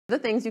the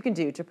things you can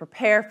do to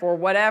prepare for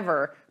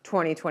whatever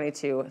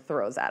 2022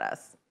 throws at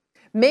us.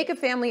 Make a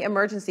family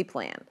emergency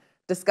plan.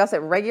 Discuss it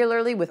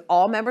regularly with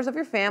all members of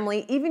your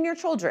family, even your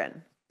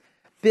children.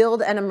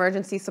 Build an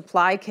emergency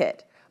supply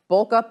kit.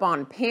 Bulk up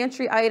on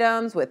pantry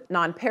items with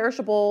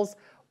non-perishables,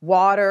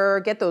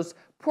 water, get those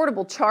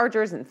portable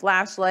chargers and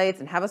flashlights,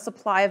 and have a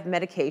supply of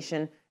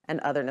medication and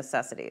other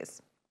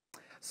necessities.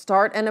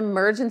 Start an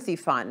emergency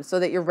fund so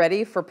that you're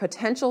ready for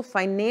potential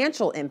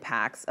financial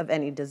impacts of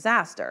any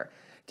disaster.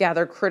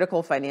 Gather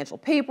critical financial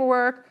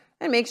paperwork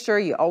and make sure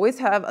you always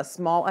have a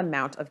small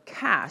amount of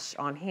cash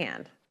on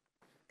hand.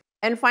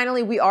 And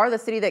finally, we are the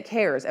city that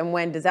cares, and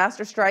when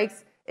disaster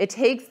strikes, it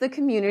takes the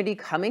community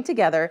coming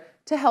together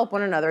to help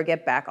one another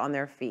get back on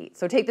their feet.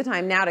 So take the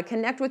time now to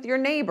connect with your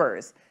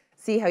neighbors.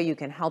 See how you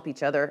can help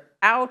each other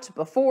out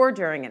before,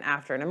 during, and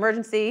after an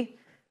emergency.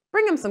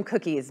 Bring them some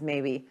cookies,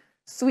 maybe.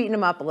 Sweeten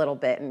them up a little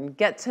bit and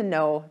get to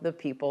know the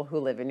people who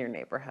live in your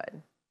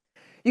neighborhood.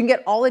 You can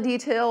get all the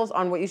details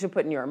on what you should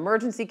put in your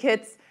emergency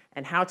kits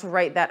and how to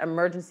write that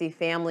emergency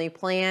family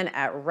plan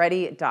at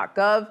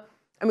Ready.gov.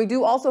 And we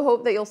do also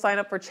hope that you'll sign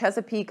up for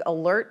Chesapeake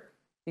Alert.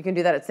 You can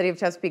do that at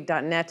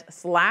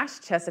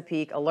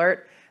cityofchesapeake.net/Chesapeake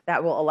Alert.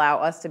 That will allow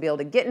us to be able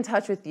to get in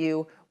touch with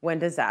you when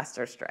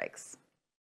disaster strikes.